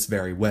upheld in this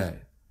very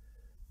way.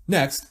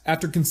 Next,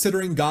 after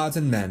considering gods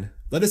and men,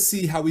 let us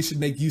see how we should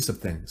make use of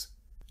things.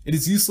 It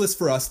is useless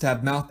for us to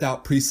have mouthed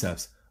out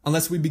precepts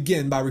unless we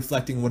begin by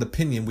reflecting what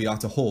opinion we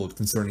ought to hold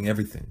concerning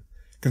everything,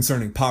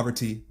 concerning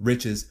poverty,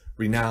 riches,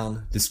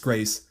 renown,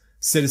 disgrace,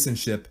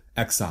 citizenship,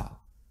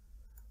 exile.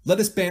 Let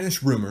us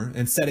banish rumor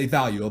and set a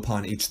value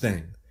upon each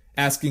thing,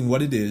 asking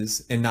what it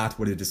is and not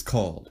what it is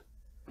called.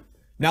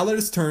 Now let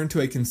us turn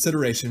to a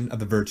consideration of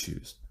the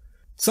virtues.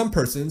 Some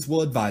persons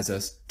will advise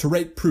us to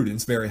rate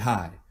prudence very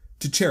high,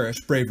 to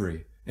cherish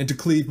bravery, and to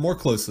cleave more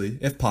closely,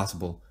 if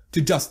possible,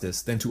 to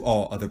justice than to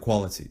all other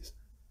qualities.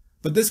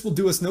 But this will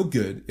do us no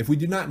good if we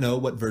do not know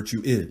what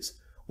virtue is,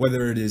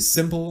 whether it is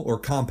simple or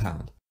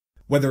compound,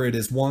 whether it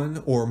is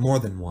one or more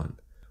than one,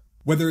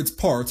 whether its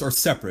parts are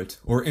separate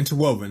or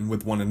interwoven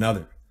with one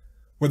another,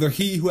 whether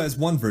he who has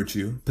one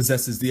virtue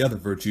possesses the other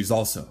virtues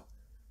also,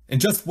 and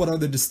just what are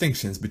the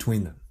distinctions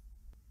between them.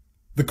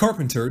 The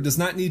carpenter does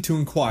not need to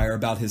inquire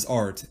about his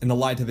art in the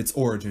light of its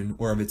origin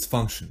or of its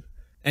function,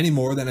 any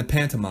more than a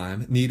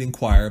pantomime need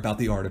inquire about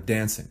the art of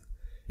dancing.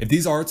 If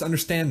these arts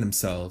understand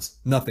themselves,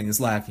 nothing is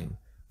lacking,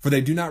 for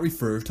they do not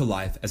refer to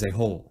life as a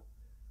whole.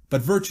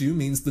 But virtue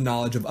means the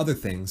knowledge of other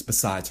things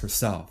besides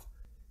herself.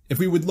 If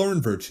we would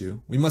learn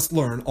virtue, we must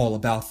learn all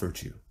about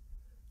virtue.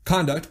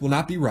 Conduct will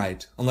not be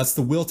right unless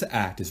the will to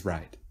act is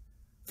right,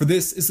 for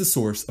this is the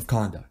source of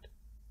conduct.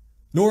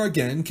 Nor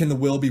again can the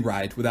will be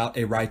right without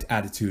a right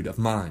attitude of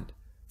mind,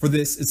 for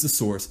this is the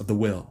source of the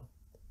will.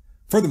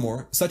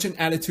 Furthermore, such an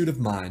attitude of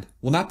mind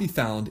will not be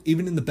found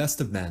even in the best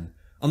of men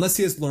unless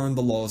he has learned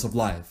the laws of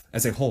life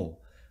as a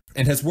whole,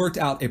 and has worked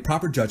out a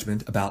proper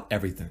judgment about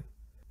everything,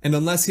 and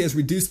unless he has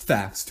reduced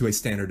facts to a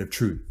standard of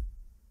truth.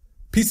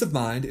 Peace of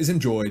mind is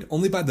enjoyed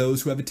only by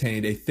those who have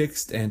attained a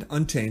fixed and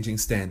unchanging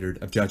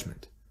standard of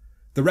judgment.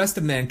 The rest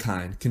of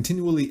mankind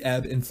continually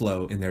ebb and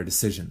flow in their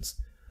decisions,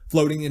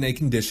 floating in a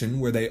condition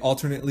where they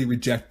alternately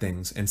reject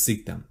things and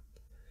seek them.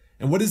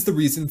 And what is the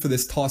reason for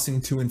this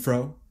tossing to and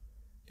fro?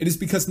 It is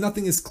because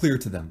nothing is clear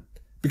to them,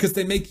 because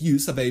they make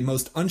use of a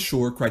most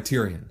unsure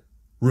criterion,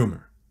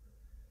 rumor.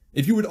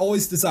 If you would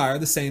always desire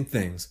the same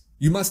things,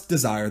 you must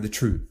desire the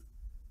truth.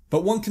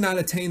 But one cannot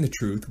attain the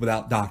truth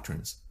without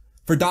doctrines,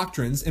 for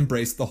doctrines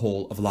embrace the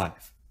whole of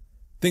life.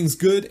 Things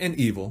good and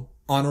evil,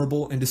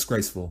 honorable and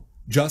disgraceful,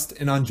 just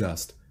and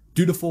unjust,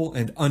 dutiful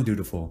and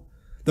undutiful,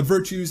 the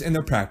virtues and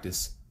their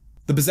practice,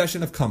 the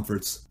possession of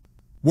comforts,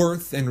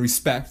 worth and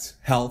respect,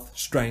 health,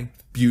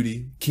 strength,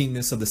 beauty,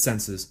 keenness of the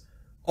senses,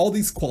 all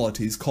these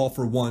qualities call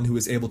for one who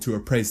is able to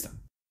appraise them.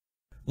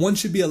 One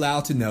should be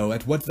allowed to know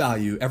at what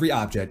value every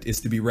object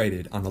is to be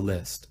rated on the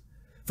list.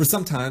 For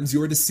sometimes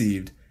you are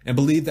deceived and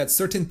believe that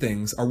certain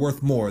things are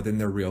worth more than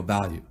their real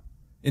value.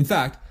 In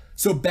fact,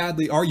 so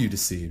badly are you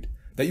deceived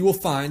that you will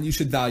find you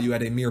should value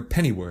at a mere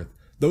pennyworth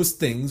those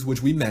things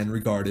which we men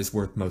regard as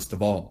worth most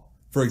of all.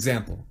 For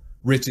example,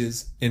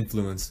 riches,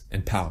 influence,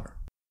 and power.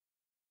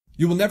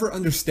 You will never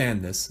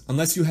understand this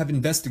unless you have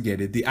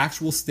investigated the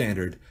actual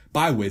standard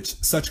by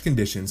which such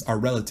conditions are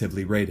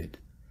relatively rated.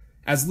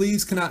 As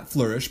leaves cannot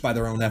flourish by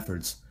their own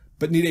efforts,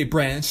 but need a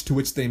branch to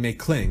which they may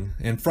cling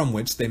and from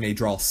which they may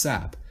draw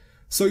sap,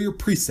 so your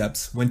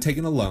precepts, when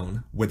taken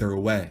alone, wither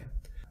away.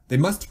 They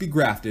must be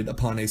grafted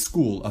upon a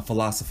school of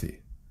philosophy.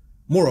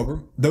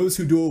 Moreover, those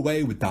who do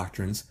away with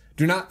doctrines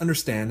do not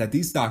understand that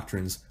these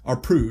doctrines are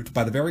proved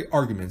by the very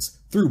arguments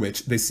through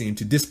which they seem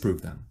to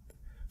disprove them.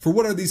 For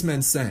what are these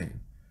men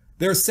saying?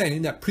 They are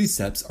saying that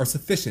precepts are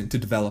sufficient to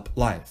develop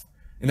life,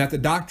 and that the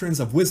doctrines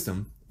of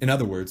wisdom, in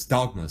other words,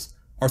 dogmas,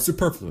 are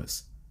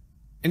superfluous.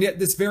 And yet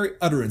this very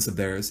utterance of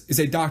theirs is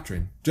a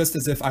doctrine, just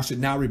as if I should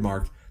now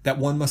remark that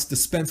one must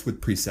dispense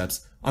with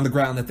precepts on the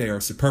ground that they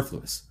are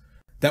superfluous,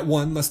 that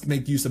one must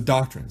make use of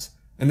doctrines,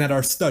 and that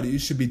our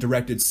studies should be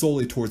directed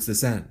solely towards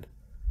this end.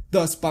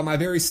 Thus, by my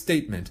very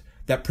statement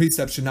that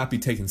precepts should not be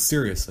taken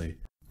seriously,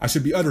 I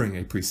should be uttering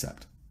a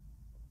precept.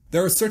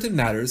 There are certain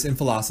matters in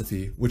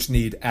philosophy which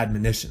need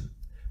admonition.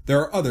 There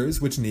are others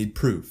which need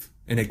proof,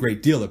 and a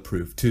great deal of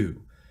proof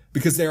too,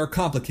 because they are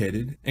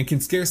complicated and can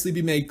scarcely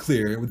be made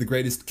clear with the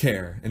greatest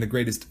care and the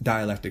greatest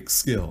dialectic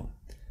skill.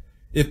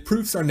 If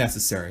proofs are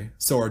necessary,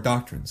 so are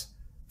doctrines,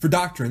 for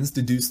doctrines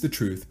deduce the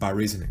truth by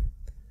reasoning.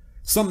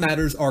 Some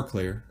matters are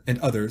clear, and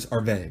others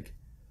are vague.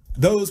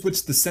 Those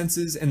which the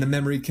senses and the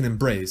memory can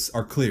embrace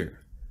are clear.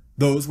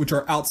 Those which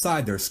are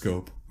outside their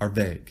scope are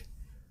vague.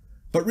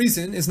 But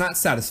reason is not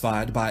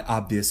satisfied by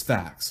obvious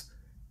facts.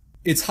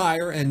 Its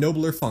higher and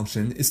nobler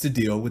function is to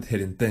deal with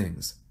hidden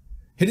things.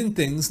 Hidden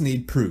things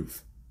need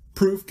proof.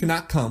 Proof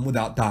cannot come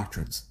without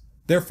doctrines.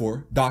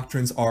 Therefore,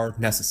 doctrines are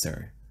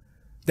necessary.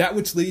 That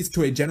which leads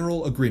to a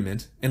general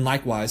agreement, and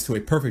likewise to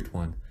a perfect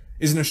one,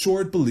 is an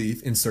assured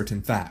belief in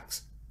certain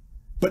facts.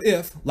 But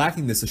if,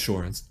 lacking this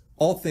assurance,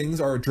 all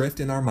things are adrift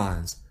in our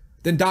minds,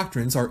 then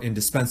doctrines are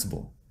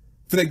indispensable,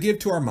 for they give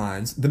to our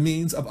minds the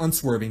means of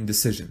unswerving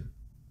decision.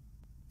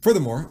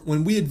 Furthermore,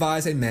 when we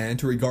advise a man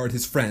to regard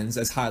his friends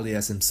as highly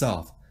as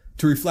himself,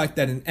 to reflect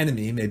that an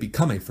enemy may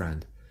become a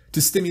friend,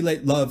 to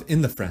stimulate love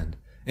in the friend,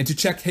 and to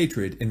check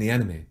hatred in the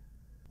enemy,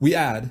 we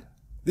add,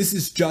 this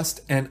is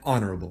just and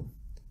honorable.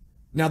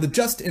 Now the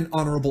just and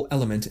honorable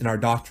element in our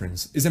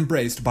doctrines is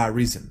embraced by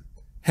reason.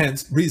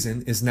 Hence,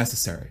 reason is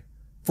necessary,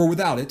 for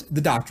without it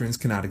the doctrines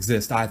cannot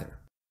exist either.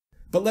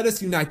 But let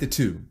us unite the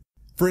two,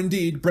 for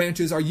indeed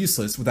branches are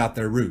useless without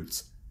their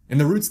roots, and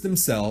the roots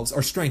themselves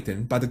are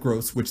strengthened by the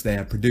growths which they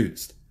have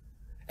produced.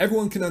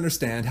 Everyone can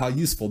understand how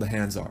useful the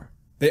hands are.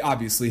 They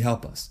obviously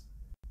help us.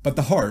 But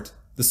the heart,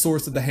 the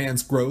source of the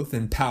hand's growth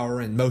and power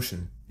and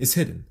motion, is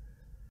hidden.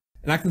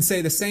 And I can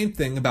say the same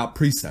thing about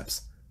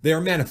precepts. They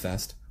are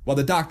manifest, while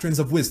the doctrines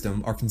of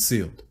wisdom are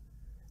concealed.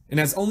 And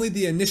as only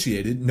the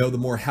initiated know the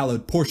more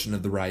hallowed portion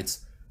of the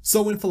rites,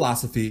 so in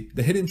philosophy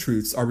the hidden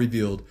truths are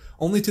revealed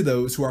only to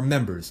those who are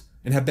members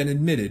and have been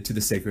admitted to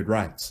the sacred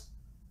rites.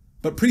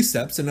 But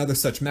precepts and other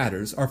such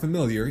matters are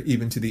familiar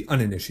even to the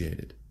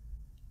uninitiated.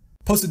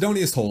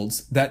 Posidonius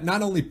holds that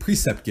not only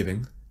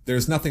precept-giving, there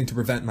is nothing to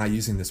prevent my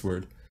using this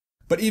word,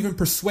 but even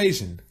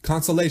persuasion,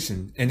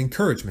 consolation, and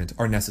encouragement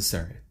are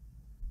necessary.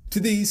 To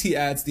these he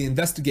adds the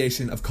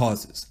investigation of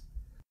causes.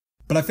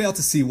 But I fail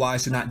to see why I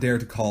should not dare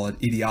to call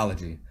it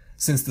etiology,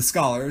 since the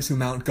scholars who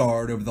mount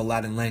guard over the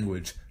Latin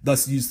language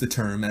thus use the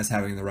term as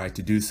having the right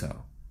to do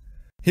so.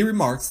 He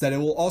remarks that it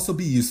will also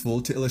be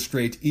useful to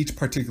illustrate each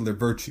particular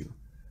virtue.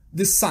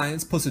 This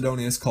science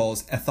Posidonius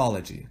calls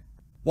ethology,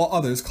 while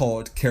others call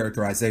it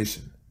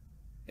characterization.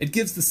 It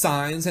gives the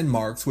signs and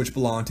marks which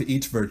belong to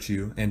each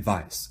virtue and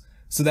vice,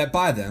 so that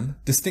by them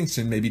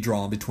distinction may be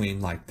drawn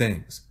between like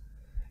things.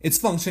 Its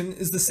function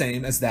is the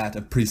same as that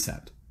of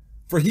precept.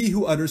 For he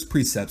who utters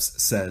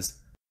precepts says,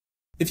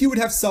 if you would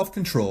have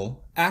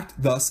self-control, act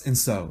thus and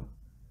so.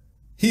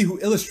 He who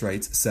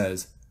illustrates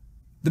says,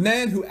 the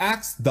man who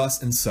acts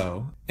thus and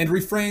so, and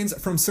refrains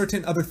from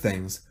certain other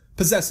things,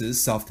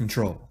 possesses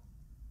self-control.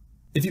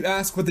 If you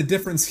ask what the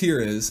difference here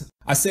is,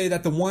 I say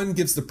that the one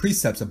gives the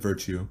precepts of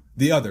virtue,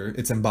 the other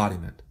its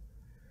embodiment.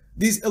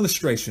 These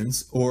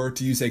illustrations, or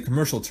to use a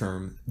commercial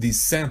term, these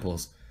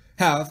samples,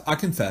 have, I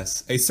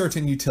confess, a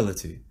certain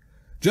utility.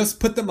 Just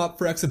put them up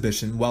for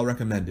exhibition well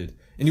recommended,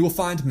 and you will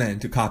find men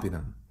to copy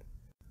them.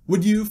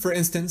 Would you, for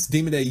instance,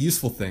 deem it a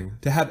useful thing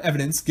to have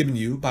evidence given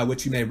you by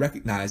which you may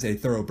recognize a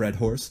thoroughbred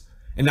horse,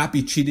 and not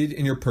be cheated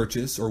in your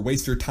purchase or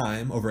waste your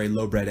time over a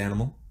low-bred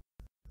animal?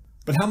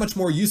 But how much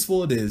more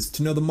useful it is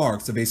to know the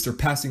marks of a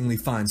surpassingly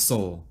fine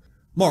soul,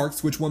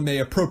 marks which one may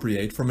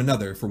appropriate from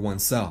another for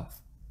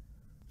oneself.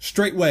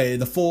 Straightway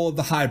the foal of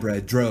the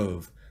high-bred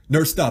drove,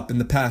 nursed up in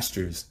the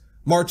pastures,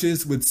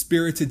 marches with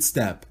spirited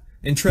step,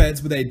 and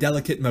treads with a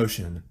delicate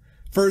motion,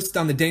 first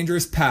down the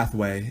dangerous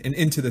pathway and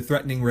into the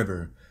threatening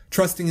river,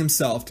 trusting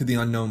himself to the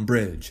unknown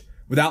bridge,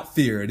 without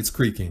fear at its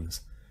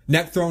creakings,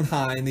 neck thrown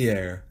high in the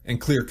air, and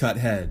clear-cut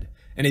head,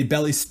 and a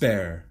belly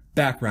spare,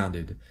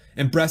 back-rounded,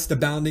 and breast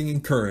abounding in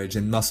courage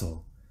and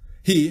muscle.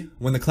 He,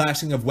 when the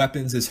clashing of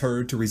weapons is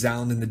heard to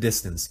resound in the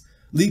distance,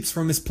 leaps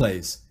from his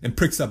place, and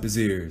pricks up his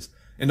ears,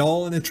 and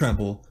all in a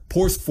tremble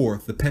pours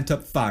forth the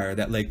pent-up fire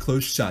that lay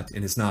close shut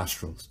in his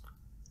nostrils.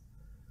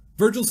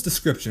 Virgil's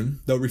description,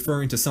 though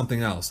referring to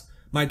something else,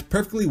 might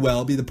perfectly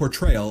well be the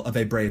portrayal of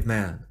a brave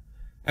man.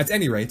 At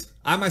any rate,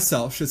 I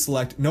myself should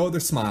select no other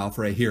smile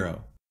for a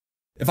hero.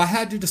 If I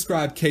had to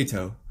describe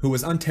Cato, who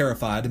was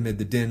unterrified amid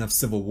the din of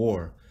civil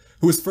war,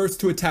 who was first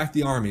to attack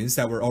the armies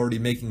that were already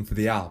making for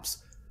the Alps,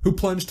 who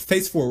plunged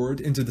face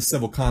forward into the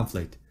civil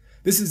conflict,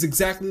 this is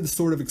exactly the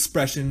sort of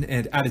expression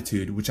and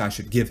attitude which I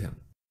should give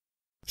him.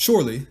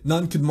 Surely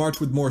none could march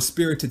with more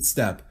spirited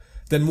step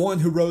than one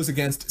who rose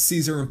against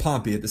Caesar and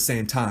Pompey at the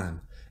same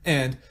time,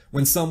 and,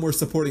 when some were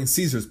supporting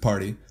Caesar's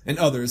party, and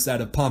others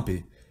that of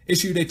Pompey,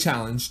 issued a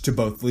challenge to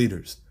both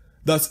leaders,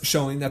 thus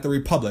showing that the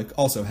Republic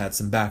also had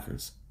some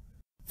backers.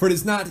 For it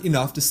is not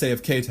enough to say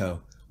of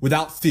Cato,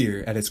 without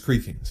fear at its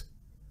creakings.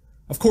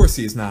 Of course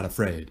he is not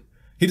afraid.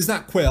 He does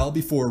not quail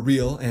before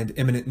real and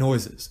imminent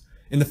noises.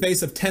 In the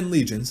face of 10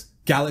 legions,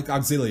 Gallic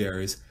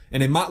auxiliaries,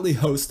 and a motley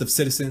host of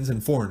citizens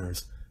and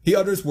foreigners, he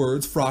utters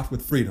words fraught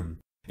with freedom,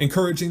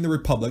 encouraging the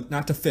Republic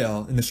not to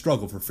fail in the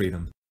struggle for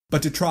freedom,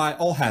 but to try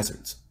all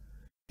hazards.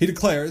 He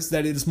declares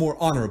that it is more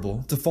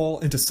honorable to fall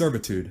into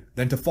servitude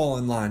than to fall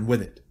in line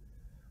with it.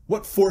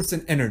 What force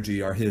and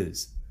energy are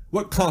his!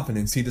 What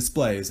confidence he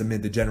displays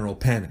amid the general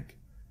panic!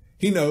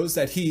 He knows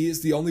that he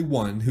is the only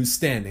one whose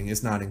standing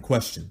is not in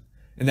question,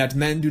 and that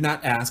men do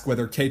not ask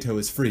whether Cato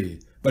is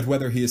free, but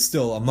whether he is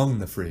still among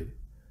the free.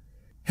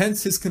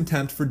 Hence his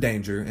contempt for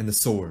danger and the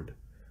sword.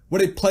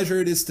 What a pleasure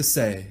it is to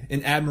say,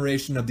 in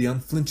admiration of the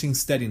unflinching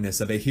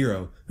steadiness of a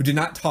hero who did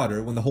not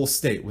totter when the whole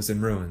state was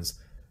in ruins,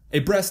 a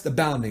breast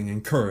abounding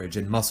in courage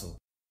and muscle.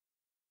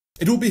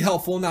 It will be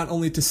helpful not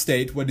only to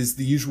state what is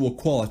the usual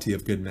quality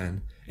of good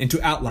men, and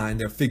to outline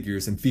their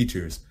figures and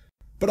features,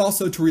 but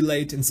also to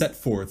relate and set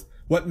forth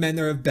what men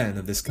there have been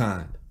of this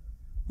kind.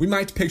 We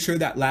might picture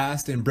that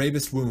last and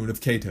bravest wound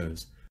of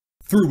Cato's,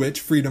 through which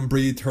freedom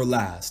breathed her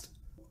last,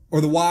 or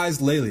the wise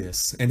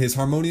Laelius and his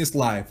harmonious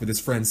life with his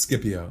friend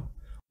Scipio,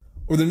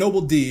 or the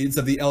noble deeds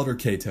of the elder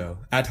Cato,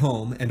 at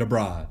home and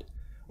abroad,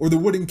 or the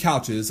wooden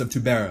couches of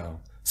Tubero,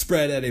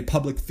 spread at a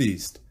public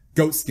feast,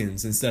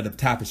 goatskins instead of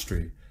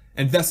tapestry,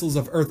 and vessels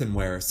of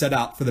earthenware set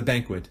out for the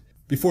banquet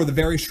before the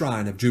very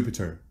shrine of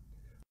Jupiter.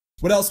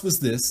 What else was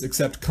this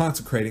except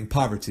consecrating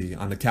poverty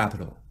on the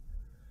Capitol?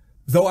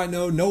 Though I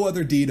know no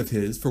other deed of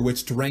his for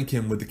which to rank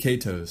him with the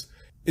Catos,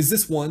 is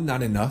this one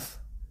not enough?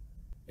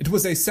 It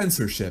was a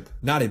censorship,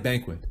 not a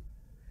banquet.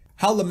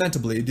 How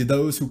lamentably do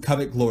those who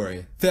covet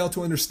glory fail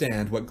to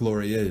understand what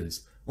glory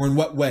is, or in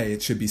what way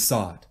it should be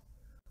sought.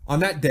 On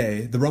that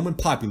day the Roman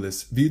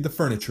populace viewed the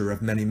furniture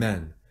of many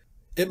men.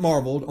 It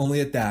marveled only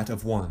at that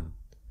of one.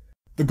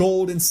 The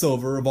gold and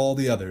silver of all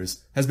the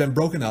others has been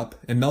broken up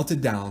and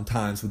melted down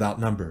times without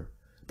number,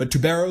 but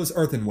Tubero's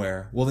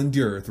earthenware will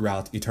endure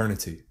throughout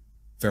eternity.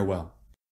 Farewell.